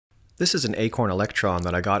This is an Acorn Electron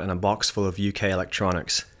that I got in a box full of UK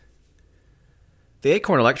electronics. The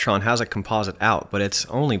Acorn Electron has a composite out, but it's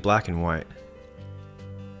only black and white.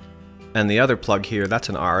 And the other plug here, that's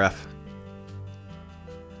an RF.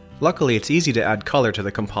 Luckily, it's easy to add color to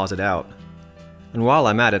the composite out. And while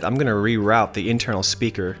I'm at it, I'm going to reroute the internal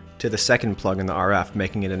speaker to the second plug in the RF,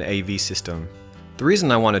 making it an AV system. The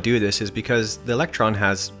reason I want to do this is because the Electron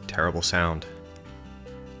has terrible sound.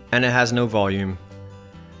 And it has no volume.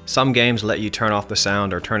 Some games let you turn off the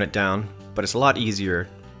sound or turn it down, but it's a lot easier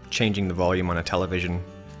changing the volume on a television.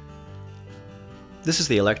 This is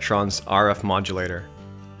the Electron's RF modulator.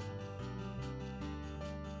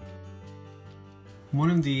 One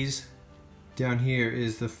of these down here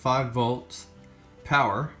is the 5 volts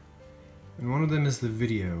power, and one of them is the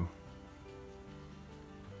video.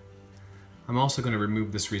 I'm also going to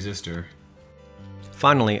remove this resistor.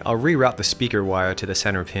 Finally, I'll reroute the speaker wire to the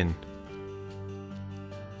center pin.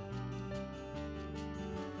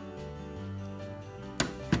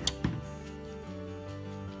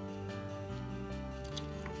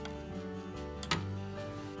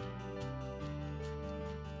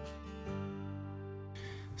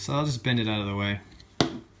 So I'll just bend it out of the way.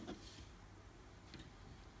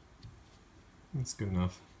 That's good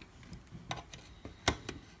enough.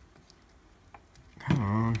 Come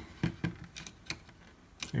on.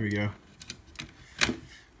 There we go.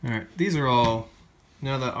 Alright, these are all,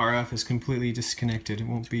 now that RF is completely disconnected, it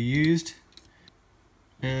won't be used.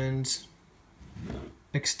 And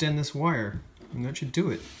extend this wire, and that should do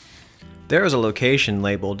it. There is a location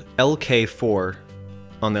labeled LK4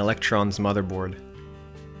 on the Electron's motherboard.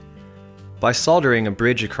 By soldering a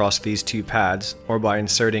bridge across these two pads, or by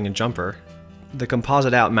inserting a jumper, the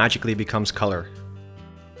composite out magically becomes color.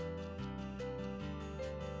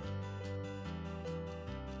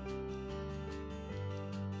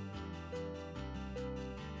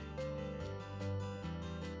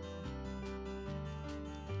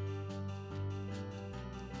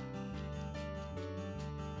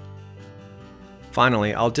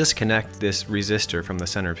 Finally, I'll disconnect this resistor from the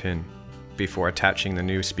center pin before attaching the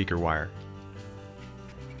new speaker wire.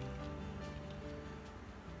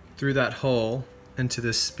 Through that hole into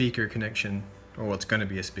this speaker connection, or what's going to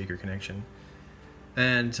be a speaker connection,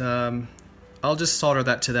 and I'll just solder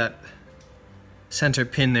that to that center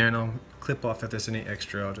pin there, and I'll clip off if there's any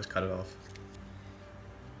extra. I'll just cut it off.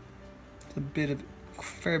 It's a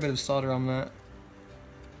fair bit of solder on that.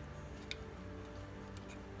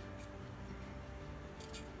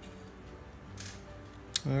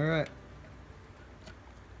 All right.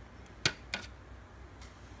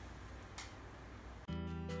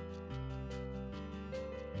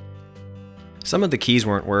 Some of the keys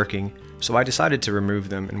weren't working, so I decided to remove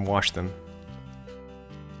them and wash them.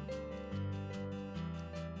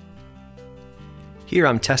 Here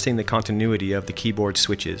I'm testing the continuity of the keyboard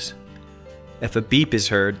switches. If a beep is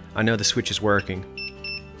heard, I know the switch is working,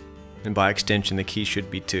 and by extension the key should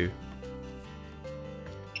be too.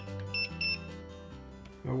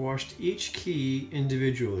 I washed each key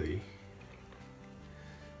individually.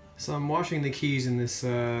 So I'm washing the keys in this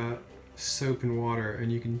soap and water,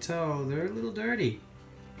 and you can tell they're a little dirty.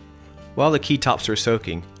 While the key tops were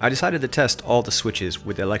soaking, I decided to test all the switches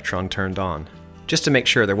with the Electron turned on, just to make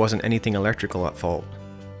sure there wasn't anything electrical at fault.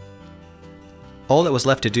 All that was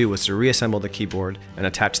left to do was to reassemble the keyboard and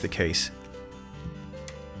attach the case.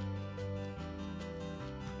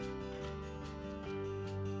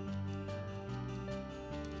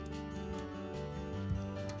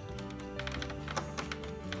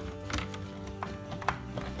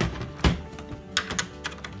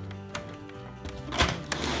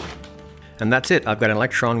 And that's it. I've got an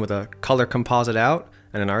Electron with a color composite out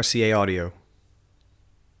and an RCA audio.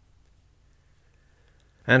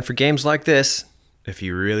 And for games like this, if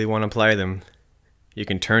you really want to play them, you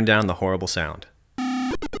can turn down the horrible sound.